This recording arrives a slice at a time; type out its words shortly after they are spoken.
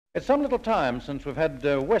It's some little time since we've had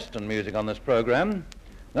Western music on this program. And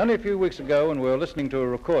only a few weeks ago, when we were listening to a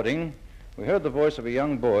recording, we heard the voice of a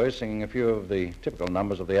young boy singing a few of the typical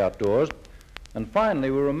numbers of the outdoors, and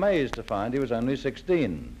finally we were amazed to find he was only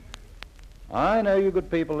 16. I know you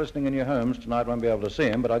good people listening in your homes tonight won't be able to see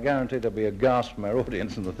him, but I guarantee there'll be a gasp from our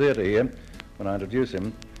audience in the theatre here when I introduce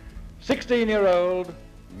him. 16-year-old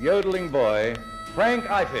yodeling boy, Frank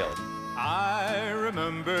Ifield. I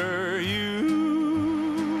remember you.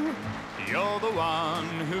 You're the one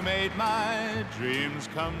who made my dreams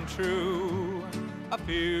come true a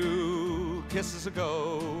few kisses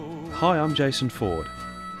ago. Hi, I'm Jason Ford,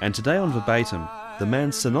 and today on Verbatim, the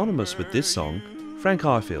man synonymous with this song, Frank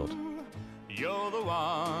Ifield. You're the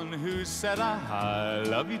one who said I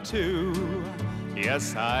love you too.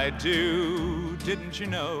 Yes, I do, didn't you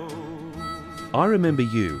know? I Remember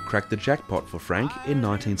You cracked the jackpot for Frank in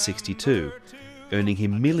 1962, earning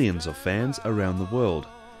him millions of fans around the world,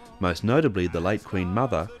 most notably the late Queen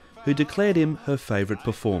Mother, who declared him her favourite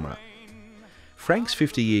performer. Frank's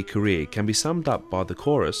 50-year career can be summed up by the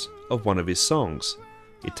chorus of one of his songs.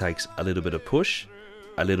 It takes a little bit of push,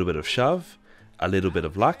 a little bit of shove, a little bit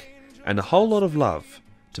of luck, and a whole lot of love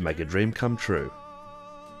to make a dream come true.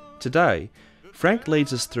 Today, Frank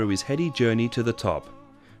leads us through his heady journey to the top,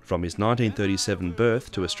 from his 1937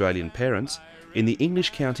 birth to Australian parents in the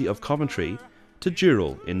English county of Coventry to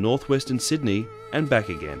Dural in northwestern Sydney and back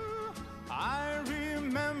again. I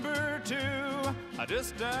remember too a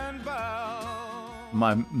distant bell.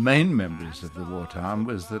 My main memories of the wartime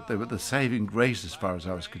was that they were the saving grace as far as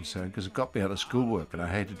I was concerned, because it got me out of schoolwork, and I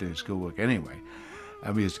hated doing schoolwork anyway.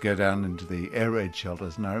 And we used to go down into the air raid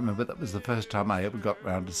shelters, and I remember that was the first time I ever got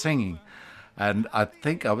round to singing. And I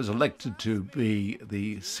think I was elected to be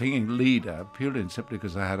the singing leader purely and simply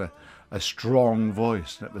because I had a strong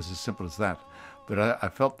voice. That was as simple as that. But I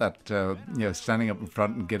felt that standing up in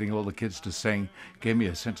front and getting all the kids to sing gave me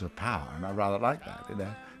a sense of power, and I rather liked that.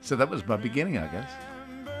 So that was my beginning, I guess.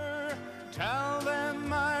 Tell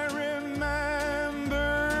them I remember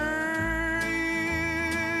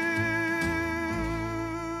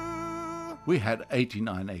you. We had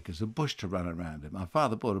 89 acres of bush to run around it. My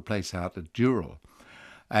father bought a place out at Dural,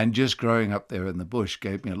 and just growing up there in the bush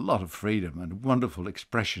gave me a lot of freedom and wonderful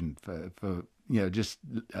expression for just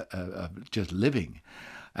living.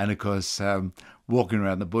 And of course, walking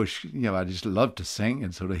around the bush, I just loved to sing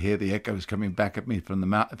and sort of hear the echoes coming back at me from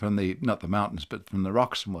not the mountains, but from the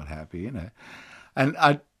rocks and what have you, And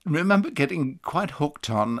I remember getting quite hooked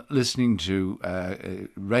on listening to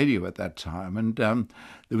radio at that time. And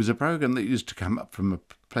there was a program that used to come up from a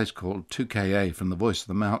place called 2KA, from the Voice of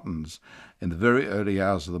the Mountains, in the very early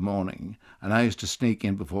hours of the morning. And I used to sneak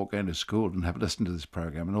in before going to school and have a listen to this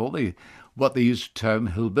program. And what they used to term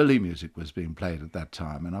hillbilly music was being played at that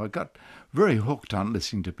time. And I got very hooked on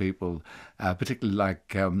listening to people, particularly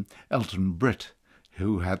like Elton Britt,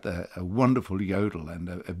 who had a wonderful yodel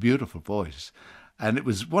and a beautiful voice. And it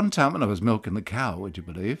was one time when I was milking the cow, would you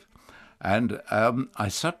believe? And I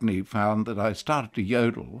suddenly found that I started to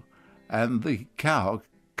yodel, and the cow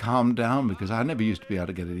calmed down, because I never used to be able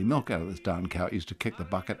to get any milk out of this darn cow. It used to kick the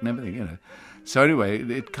bucket and everything. So anyway,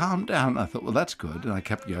 it calmed down. I thought, well, that's good. And I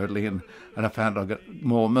kept yodeling, and I found I got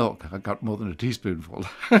more milk. I got more than a teaspoonful.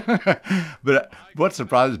 But what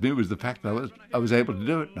surprised me was the fact that I was able to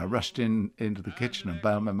do it. And I rushed into the kitchen and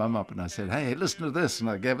bailed my mum up, and I said, hey, listen to this. And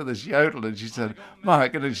I gave her this yodel, and she said,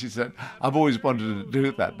 Mike, and she said, I've always wanted to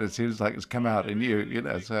do that. And it seems like it's come out in you,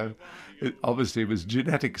 So it obviously was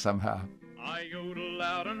genetic somehow. I yodel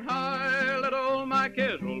loud and high, let all my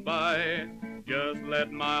cares roll by. Just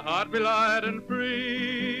let my heart be light and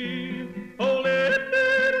free. Oh,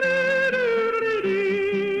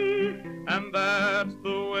 and that's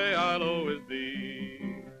the way I'll always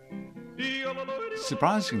be.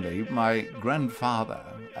 Surprisingly, my grandfather,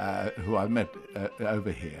 who I met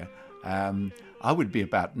over here, I would be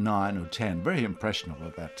about 9 or 10, very impressionable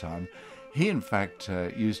at that time. He, in fact,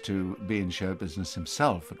 used to be in show business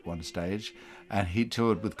himself at one stage, and he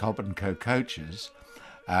toured with Cobb & Co. coaches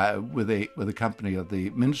with a company of the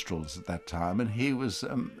minstrels at that time, and he was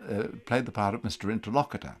played the part of Mr.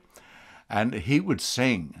 Interlocutor. And he would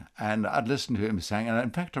sing, and I'd listen to him sing, and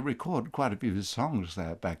in fact I recorded quite a few of his songs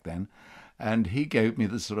there back then. And he gave me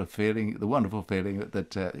the sort of feeling, the wonderful feeling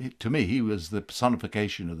that to me he was the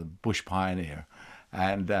personification of the bush pioneer,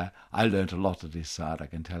 and I learnt a lot at his side, I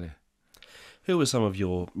can tell you. Who were some of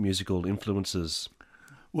your musical influences?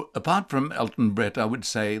 Well, apart from Elton Brett, I would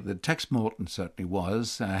say that Tex Morton certainly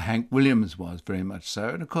was, Hank Williams was very much so,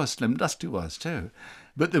 and of course Slim Dusty was too.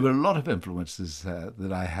 But there were a lot of influences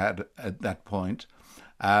that I had at that point.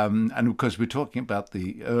 And of course we're talking about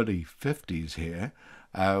the early 50s here.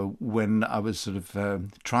 when I was sort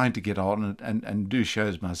of trying to get on and do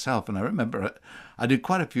shows myself. And I remember I did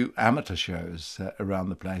quite a few amateur shows around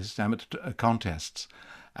the place, amateur contests.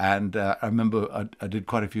 And I remember I did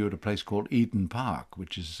quite a few at a place called Eden Park,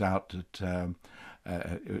 which is out at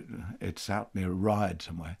it's out near Ryde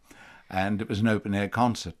somewhere, and it was an open air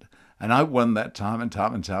concert. And I won that time and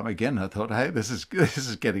time and time again. I thought, hey, this is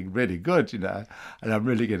getting really good, and I'm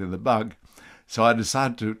really getting the bug. So I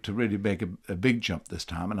decided to really make a big jump this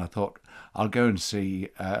time, and I thought I'll go and see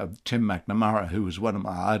Tim McNamara, who was one of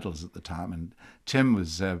my idols at the time. And Tim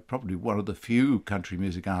was probably one of the few country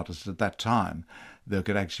music artists at that time that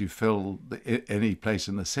could actually fill any place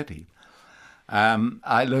in the city.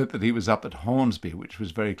 I learned that he was up at Hornsby, which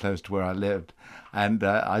was very close to where I lived, and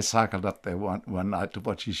I cycled up there one night to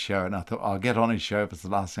watch his show, and I thought, I'll get on his show if it's the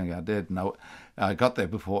last thing I did. And I got there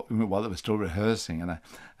while they were still rehearsing, and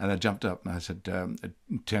I jumped up and I said,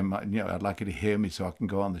 Tim, I'd like you to hear me so I can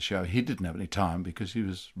go on the show. He didn't have any time because he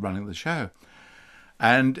was running the show.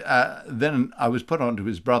 And then I was put on to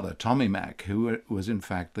his brother, Tommy Mack, who was in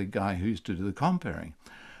fact the guy who used to do the comparing.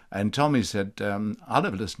 And Tommy said, I'll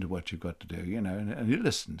never listen to what you've got to do, and he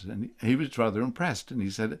listened, and he was rather impressed. And he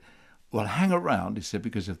said, well, hang around, he said,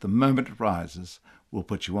 because if the moment arises, we'll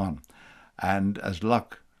put you on. And as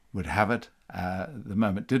luck would have it, the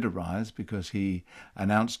moment did arise, because he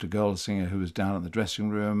announced a girl singer who was down in the dressing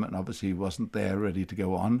room, and obviously he wasn't there ready to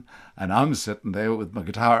go on. And I'm sitting there with my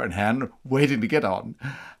guitar in hand, waiting to get on.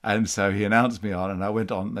 And so he announced me on, and I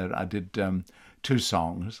went on there. I did 2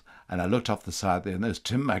 songs, and I looked off the side there, and there's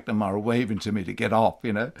Tim McNamara waving to me to get off,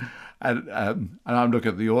 and I'm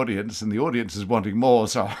looking at the audience, and the audience is wanting more,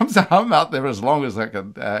 so I'm out there as long as I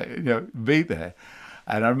can, be there.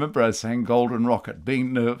 And I remember I sang Golden Rocket,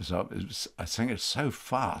 being nervous. I sang it so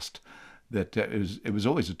fast that it was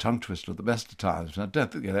always a tongue twister at the best of times, and I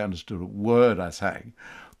don't think they understood a word I sang,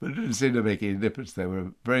 but it didn't seem to make any difference. They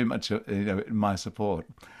were very much, in my support.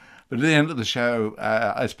 But at the end of the show,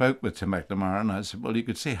 I spoke with Tim McNamara, and I said, well, you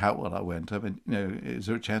could see how well I went. I mean, is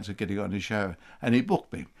there a chance of getting on his show? And he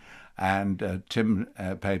booked me. And Tim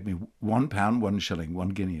paid me £1, 1 shilling, 1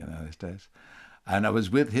 guinea in those days. And I was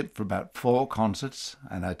with him for about 4 concerts,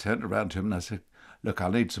 and I turned around to him and I said, look,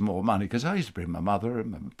 I'll need some more money, because I used to bring my mother and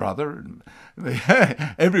my brother, and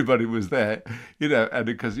everybody was there, and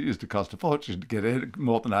because it used to cost a fortune to get in,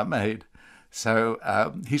 more than I made.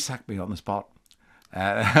 So he sacked me on the spot.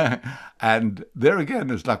 And there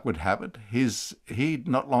again, as luck would have it, he'd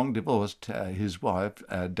not long divorced his wife,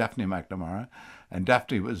 Daphne McNamara, and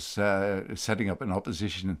Daphne was setting up an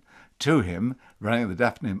opposition to him, running the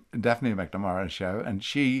Daphne McNamara show, and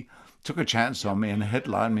she took a chance on me and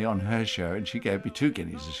headlined me on her show, and she gave me 2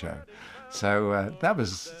 guineas a show. So I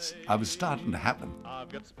was starting to happen. I've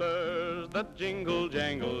got spurs that jingle,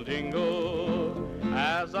 jangle, jingle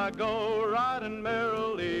as I go riding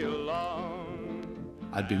merrily along.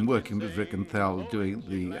 I'd been working with Rick and Thel doing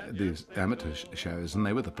these amateur shows, and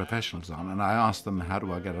they were the professionals on, and I asked them, how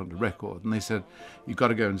do I get onto record? And they said, you've got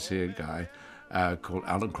to go and see a guy called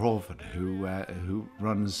Alan Crawford, who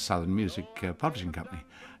runs Southern Music Publishing Company,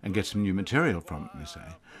 and get some new material from him, they say.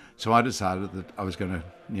 So I decided that I was going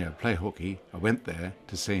to play hooky. I went there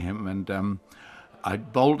to see him, and I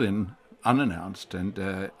bowled in unannounced, and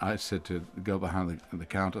I said to the girl behind the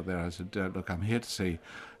counter there, I said, look, I'm here to see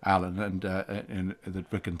Alan, and that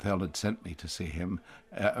Rick and Thel had sent me to see him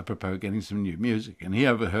apropos getting some new music. And he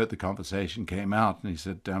overheard the conversation, came out, and he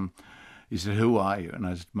said, who are you? And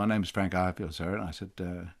I said, my name's Frank Ifield, sir. And I said,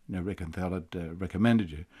 Rick and Thel had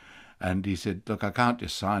recommended you. And he said, look, I can't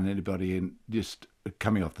just sign anybody in just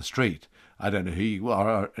coming off the street. I don't know who you are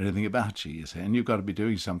or anything about you, see, and you've got to be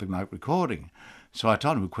doing something like recording. So I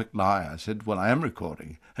told him a quick lie. I said, well, I am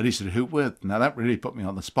recording. And he said, who with? Now, that really put me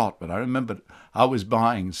on the spot, but I remembered I was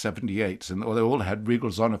buying 78s, and they all had Regal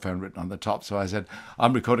Zonophone written on the top. So I said,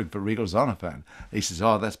 I'm recording for Regal Zonophone. He says,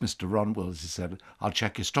 oh, that's Mr. Ron Wills. He said, I'll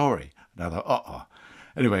check your story. And I thought, uh-oh.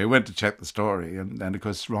 Anyway, I went to check the story, and of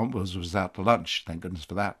course, Ron Wills was out to lunch. Thank goodness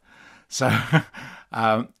for that. So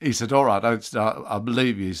he said, all right, I'll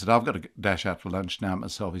believe you. He said, I've got to dash out for lunch now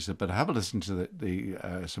myself. He said, but have a listen to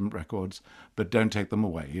some records, but don't take them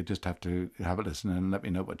away. You just have to have a listen and let me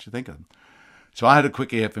know what you think of them. So I had a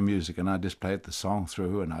quick ear for music, and I just played the song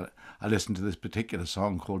through, and I listened to this particular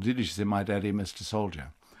song called Did You See My Daddy, Mr. Soldier?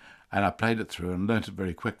 And I played it through and learnt it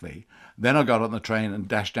very quickly. Then I got on the train and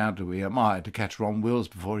dashed down to EMI to catch Ron Wills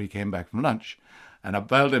before he came back from lunch. And I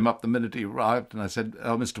bailed him up the minute he arrived, and I said,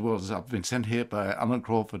 oh, Mr. Wills, I've been sent here by Alan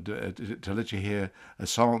Crawford to let you hear a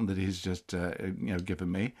song that he's just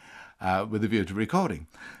given me with a view to recording.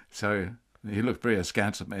 So He looked very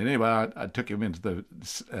askance at me. Anyway, I took him into the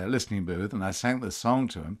listening booth and I sang the song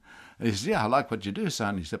to him. And he said, "Yeah, I like what you do,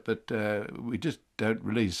 son." He said, "But we just don't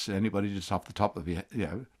release anybody just off the top of you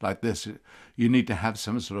know, like this. You need to have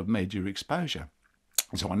some sort of major exposure."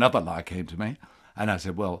 So another lie came to me, and I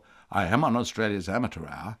said, "Well, I am on Australia's Amateur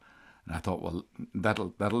Hour." And I thought, well,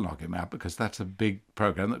 that'll knock him out, because that's a big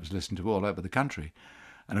program that was listened to all over the country.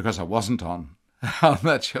 And of course, I wasn't on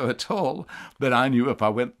that show at all, but I knew if I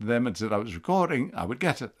went to them and said I was recording, I would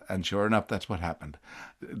get it. And sure enough, that's what happened.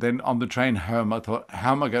 Then on the train home, I thought,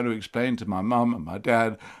 how am I going to explain to my mum and my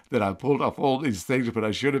dad that I pulled off all these things, but I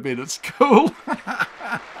should have been at school?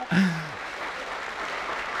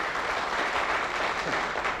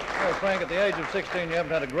 Well, Frank, at the age of 16, you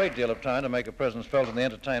haven't had a great deal of time to make a presence felt in the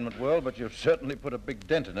entertainment world, but you've certainly put a big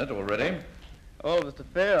dent in it already. Oh, Mr.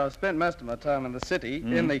 Fair, I've spent most of my time in the city,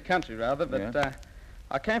 in the country rather, but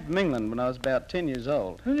I came from England when I was about 10 years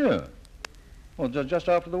old. Did you? Well, just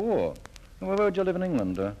after the war. Where did you live in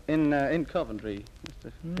England? In Coventry,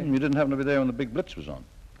 Mr. Fair. You didn't happen to be there when the big Blitz was on?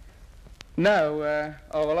 No,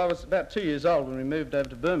 I was about 2 years old when we moved over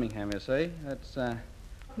to Birmingham, you see. That's,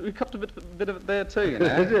 we copped a bit of it there too, you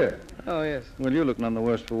know. Did you? Oh, yes. Well, you look none the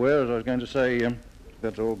worse for wear, as I was going to say.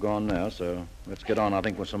 That's all gone now, so let's get on, I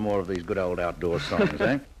think, with some more of these good old outdoor songs,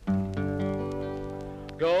 eh?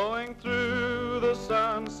 Going through the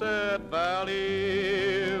Sunset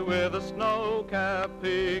Valley with the snow-capped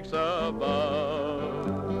peaks above,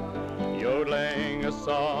 yodeling a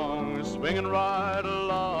song, swinging right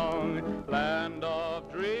along, land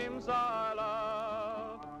of dreams I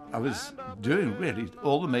love. I was doing really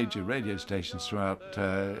all the major radio stations throughout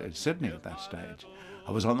Sydney at that stage.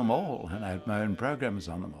 I was on them all, and I had my own programs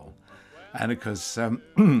on them all. And because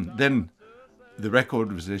then the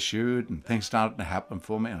record was issued and things started to happen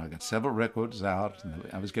for me, and I got several records out, and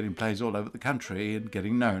I was getting plays all over the country and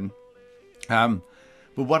getting known. But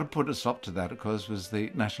what had put a stop to that, of course, was the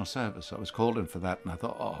National Service. I was called in for that, and I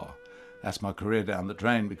thought, oh, that's my career down the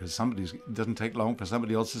drain, because it doesn't take long for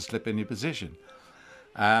somebody else to slip in your position.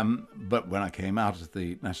 But when I came out of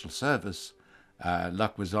the National Service,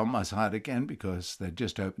 luck was on my side again, because they'd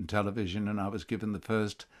just opened television, and I was given the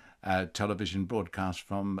first television broadcast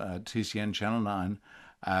from TCN Channel 9,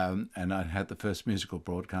 and I had the first musical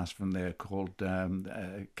broadcast from there called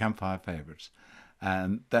Campfire Favourites,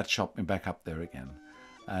 and that shot me back up there again.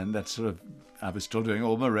 And that's sort of, I was still doing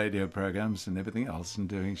all my radio programs and everything else, and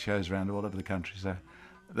doing shows around all over the country, so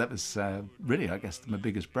that was really, I guess, my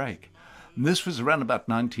biggest break. And this was around about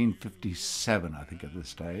 1957, I think, at this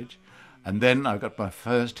stage. And then I got my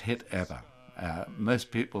first hit ever.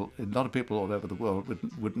 Most people, a lot of people all over the world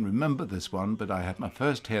wouldn't remember this one, but I had my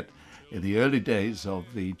first hit in the early days of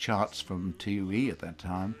the charts from TUE at that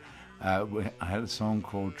time. I had a song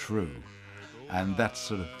called True, and that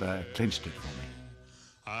sort of clinched it for me.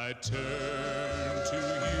 I turn to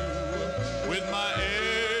you with my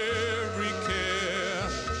every care,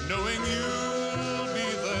 knowing you'll be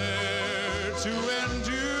there to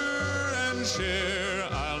endure and share.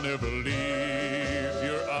 I'll never leave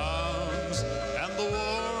your arms and the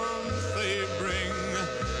warmth they bring.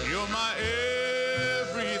 You're my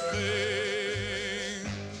everything.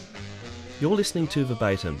 You're listening to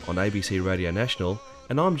Verbatim on ABC Radio National,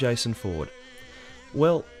 and I'm Jason Ford.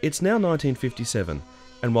 Well, it's now 1957,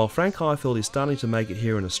 and while Frank Ifield is starting to make it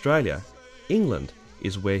here in Australia, England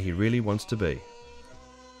is where he really wants to be.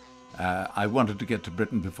 I wanted to get to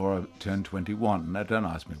Britain before I turned 21. Now, don't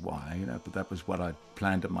ask me why, but that was what I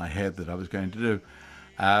planned in my head that I was going to do.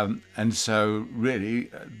 And so, really,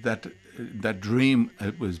 that dream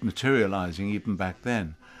was materialising even back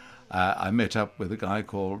then. I met up with a guy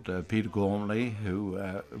called Peter Gormley, who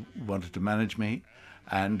wanted to manage me.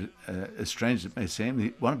 And as strange as it may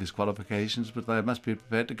seem, one of his qualifications was that I must be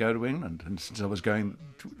prepared to go to England. And since I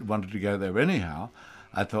wanted to go there anyhow,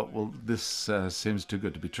 I thought, well, this seems too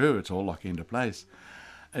good to be true. It's all locking into place.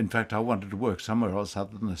 In fact, I wanted to work somewhere else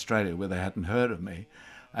other than Australia, where they hadn't heard of me.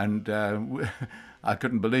 And I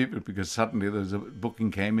couldn't believe it, because suddenly there was a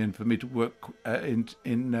booking came in for me to work in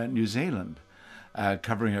New Zealand.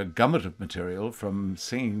 Covering a gamut of material, from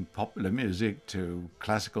singing popular music to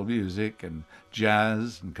classical music and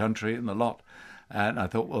jazz and country and the lot. And I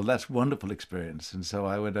thought, well, that's a wonderful experience. And so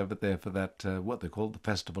I went over there for that, what they called the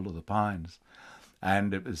Festival of the Pines.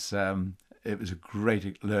 And it was a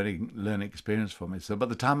great learning experience for me. So by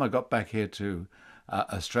the time I got back here to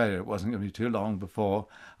Australia, it wasn't going to be too long before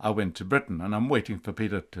I went to Britain. And I'm waiting for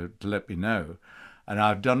Peter to let me know. And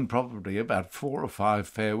I've done probably about 4 or 5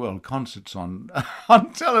 farewell concerts on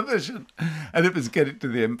television. And it was getting to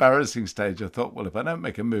the embarrassing stage. I thought, well, if I don't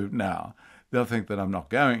make a move now, they'll think that I'm not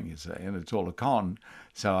going, you see, and it's all a con.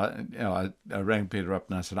 So I rang Peter up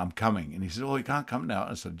and I said, I'm coming. And he said, oh, you can't come now.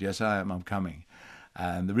 I said, yes, I am, I'm coming.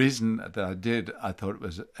 And the reason that I did, I thought it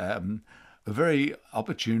was a very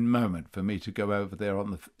opportune moment for me to go over there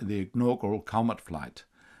on the inaugural Comet flight,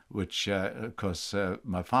 which, of course,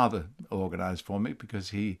 my father organised for me because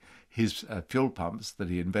his fuel pumps that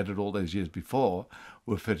he invented all those years before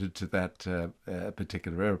were fitted to that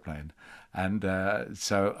particular aeroplane. And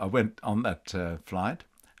so I went on that flight,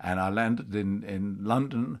 and I landed in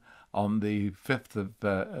London on the 5th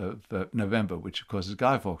of November, which, of course, is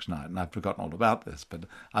Guy Fawkes Night. And I'd forgotten all about this, but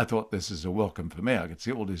I thought this is a welcome for me. I could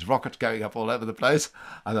see all these rockets going up all over the place.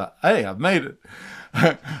 I thought, hey, I've made it.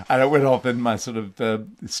 And I went off in my sort of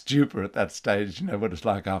stupor at that stage. You know what it's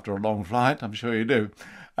like after a long flight? I'm sure you do.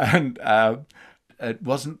 And it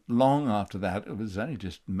wasn't long after that. It was only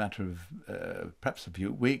just a matter of perhaps a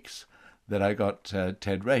few weeks that I got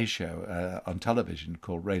Ted Ray's show on television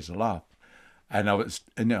called Raise a Laugh. And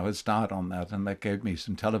I starred on that, and that gave me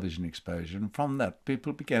some television exposure. And from that,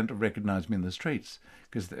 people began to recognise me in the streets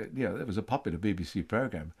because, it was a popular BBC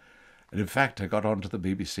programme. And in fact, I got onto the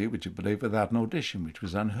BBC, would you believe, without an audition, which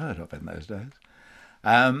was unheard of in those days.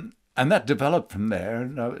 And that developed from there.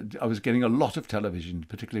 And I was getting a lot of television,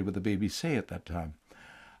 particularly with the BBC at that time.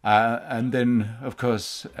 And then, of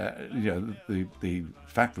course, the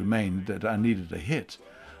fact remained that I needed a hit.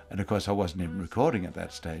 And, of course, I wasn't even recording at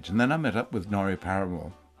that stage. And then I met up with Norrie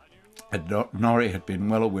Paramore. And Norrie had been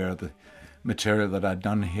well aware of the material that I'd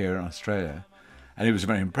done here in Australia, and he was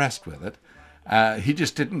very impressed with it. He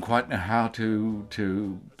just didn't quite know how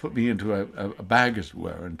to put me into a bag, as it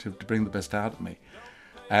were, and to bring the best out of me.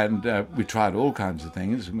 And we tried all kinds of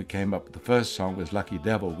things, and we came up with the first song was Lucky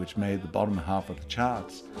Devil, which made the bottom half of the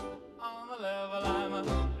charts. On the level, I'm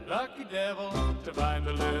a lucky devil to find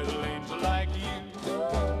a little angel like you,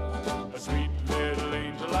 a sweet little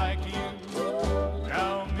angel like you.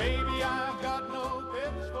 Now maybe I've got no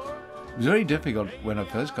pitch for It was very difficult when I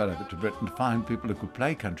first got over to Britain to find people who could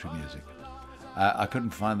play country music. I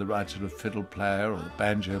couldn't find the right sort of fiddle player or the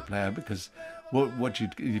banjo player because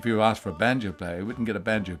if you asked for a banjo player, you wouldn't get a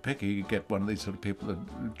banjo picker. You'd get one of these sort of people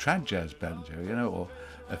that tried jazz banjo, or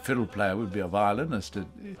a fiddle player would be a violinist.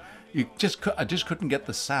 I just couldn't get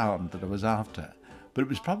the sound that I was after. But it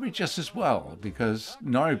was probably just as well because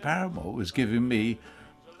Norrie Paramore was giving me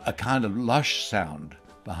a kind of lush sound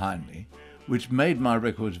behind me, which made my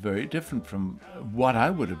records very different from what I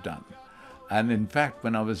would have done. And in fact,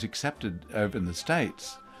 when I was accepted over in the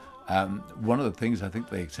States, one of the things I think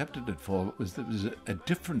they accepted it for was that it was a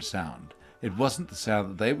different sound. It wasn't the sound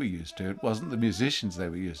that they were used to. It wasn't the musicians they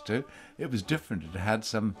were used to. It was different. It had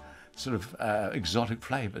some sort of exotic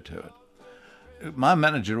flavour to it. My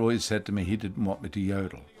manager always said to me he didn't want me to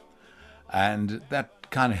yodel. And that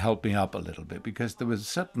kind of helped me up a little bit because there were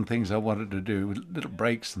certain things I wanted to do, little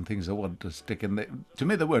breaks and things I wanted to stick in there. To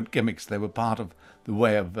me, they weren't gimmicks. They were part of the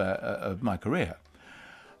way of my career.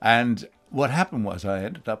 And what happened was I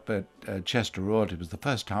ended up at Chester Royalty. It was the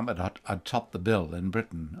first time I'd topped the bill in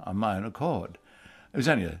Britain on my own accord. It was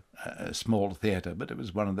only a small theatre, but it was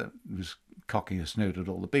it was cocking a snoot at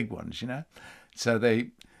all the big ones, So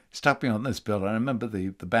they stuck me on this bill. I remember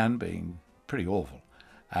the band being pretty awful.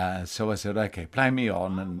 So I said, okay, play me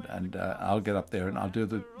on and I'll get up there and I'll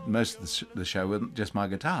do most of the show with just my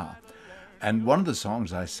guitar. And one of the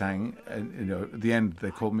songs I sang, at the end they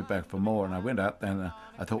called me back for more, and I went out there and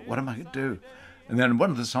I thought, what am I going to do? And then one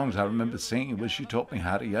of the songs I remember singing was She Taught Me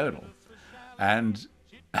How to Yodel. And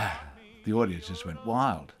the audience just went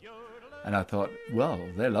wild. And I thought, well,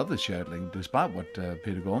 they love this yodeling, despite what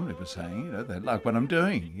Peter Gormley was saying. They like what I'm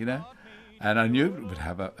doing, And I knew it would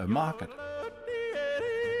have a market.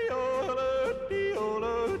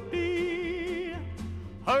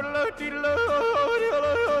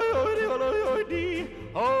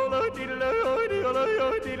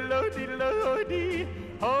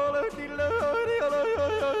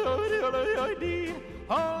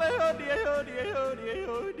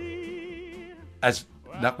 As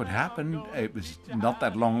luck would happen, it was not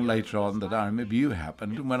that long later on that I Remember You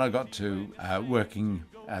happened, and when I got to working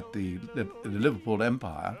at the Liverpool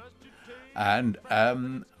Empire, and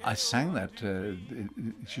I sang that.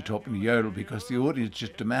 She taught me to yodel because the audience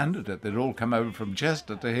just demanded it. They'd all come over from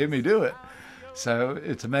Chester to hear me do it. So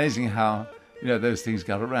it's amazing how those things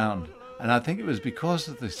got around. And I think it was because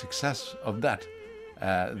of the success of that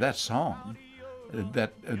song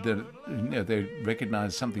that they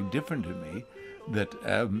recognised something different in me. That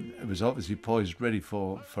it was obviously poised, ready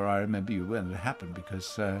for I Remember You when it happened,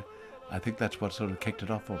 because I think that's what sort of kicked it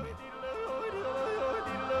off for me.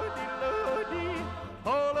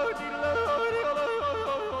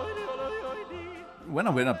 when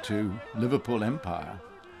I went up to Liverpool Empire,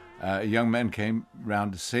 a young man came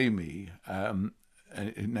round to see me.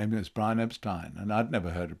 His name was Brian Epstein, and I'd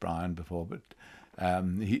never heard of Brian before, but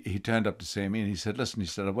he turned up to see me and he said, listen, he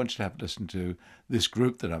said, I want you to have a listen to this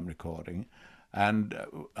group that I'm recording. And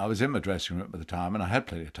I was in my dressing room at the time, and I had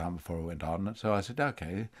plenty of time before I went on, and so I said,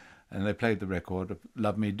 okay. And they played the record of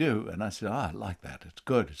Love Me Do, and I said, I like that. It's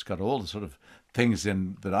good. It's got all the sort of things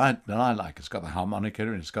in that I like. It's got the harmonica,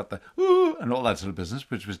 and it's got the ooh, and all that sort of business,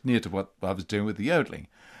 which was near to what I was doing with the yodeling.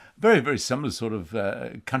 Very, very similar sort of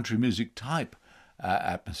country music type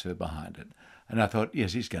atmosphere behind it. And I thought,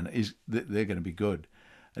 yes, they're going to be good.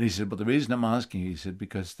 And he said, well, the reason I'm asking you, he said,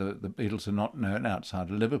 because the Beatles are not known outside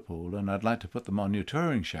of Liverpool, and I'd like to put them on your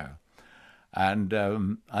touring show. And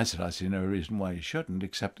I said, I see no reason why you shouldn't,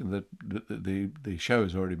 except that the show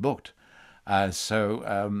is already booked.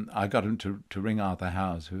 So I got him to ring Arthur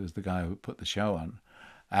Howes, who was the guy who put the show on,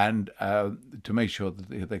 and to make sure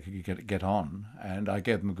that they could get on. And I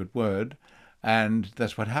gave them a good word, and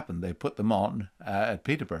that's what happened. They put them on at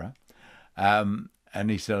Peterborough. And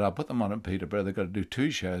he said, I'll put them on at Peterborough. They've got to do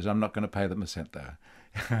 2 shows. I'm not going to pay them a cent, though.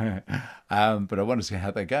 But I want to see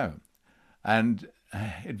how they go. And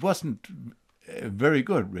it wasn't very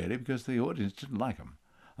good, really, because the audience didn't like them.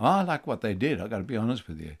 I like what they did, I've got to be honest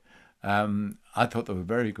with you. I thought they were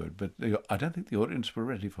very good, but I don't think the audience were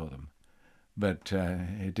ready for them. But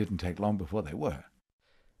it didn't take long before they were.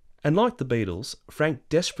 And like the Beatles, Frank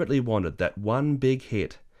desperately wanted that one big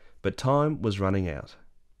hit, but time was running out.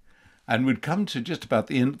 And we'd come to just about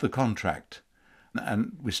the end of the contract,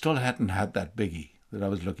 and we still hadn't had that biggie that I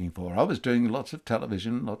was looking for. I was doing lots of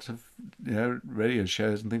television, lots of radio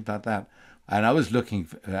shows and things like that, and I was looking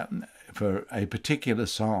for a particular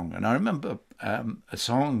song. And I remember a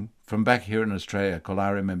song from back here in Australia called I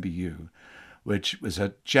Remember You, which was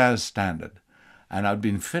a jazz standard. And I'd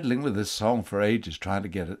been fiddling with this song for ages, trying to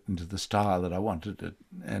get it into the style that I wanted it.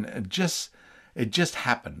 And it just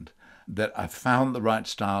happened that I found the right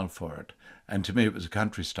style for it. And to me, it was a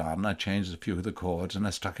country style, and I changed a few of the chords, and I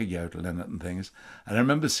stuck a yodel in it and things. And I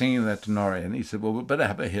remember singing that to Norrie, and he said, well, we better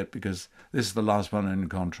have a hit because this is the last one in the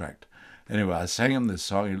contract. Anyway, I sang him this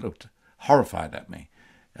song. He looked horrified at me.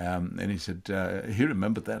 And he said, he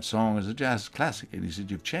remembered that song as a jazz classic. And he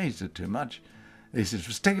said, you've changed it too much. He said,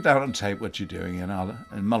 just take it down on tape what you're doing,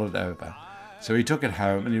 and mull it over. So he took it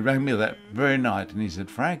home, and he rang me that very night, and he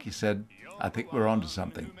said, Frank, he said, I think we're onto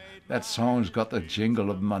something. That song's got the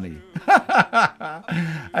jingle of money.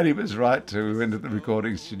 And he was right, too. We went to the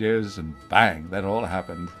recording studios, and bang, that all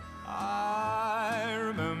happened. I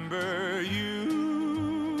remember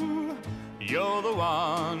you. You're the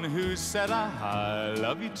one who said I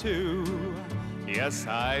love you too. Yes,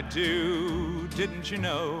 I do. Didn't you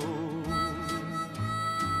know?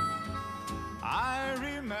 I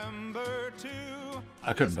remember too.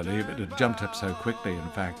 I couldn't believe it. It jumped up so quickly, in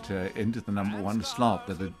fact, into the #1 slot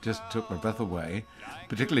that it just took my breath away,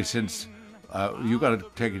 particularly since you've got to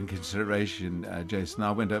take in consideration, Jason,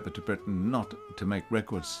 I went over to Britain not to make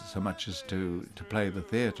records so much as to play the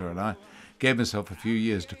theatre, and I gave myself a few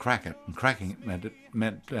years to crack it, and cracking it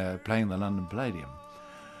meant playing the London Palladium.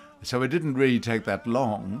 So it didn't really take that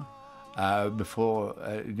long before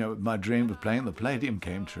my dream of playing the Palladium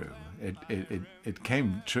came true. It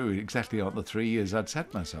came true exactly on the 3 years I'd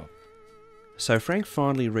set myself. So Frank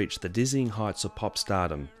finally reached the dizzying heights of pop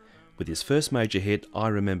stardom, with his first major hit, I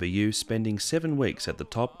Remember You, spending 7 weeks at the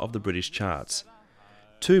top of the British charts.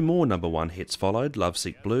 2 more #1 hits followed,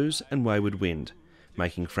 Lovesick Blues and Wayward Wind,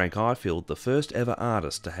 making Frank Ifield the first ever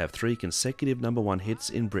artist to have 3 consecutive #1 hits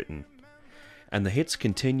in Britain. And the hits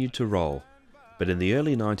continued to roll. But in the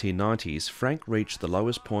early 1990s, Frank reached the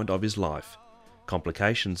lowest point of his life.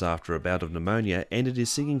 Complications after a bout of pneumonia ended his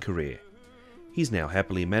singing career. He's now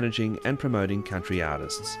happily managing and promoting country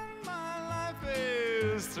artists. My life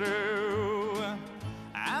is through,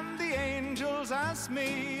 and the angels ask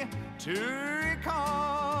me to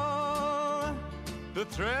recall the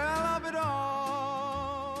thrill of it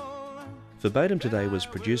all. Verbatim Today was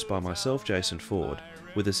produced by myself, Jason Ford,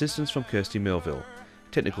 with assistance from Kirsty Melville.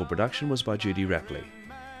 Technical production was by Judy Rapley.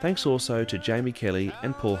 Thanks also to Jamie Kelly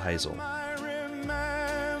and Paul Hazel.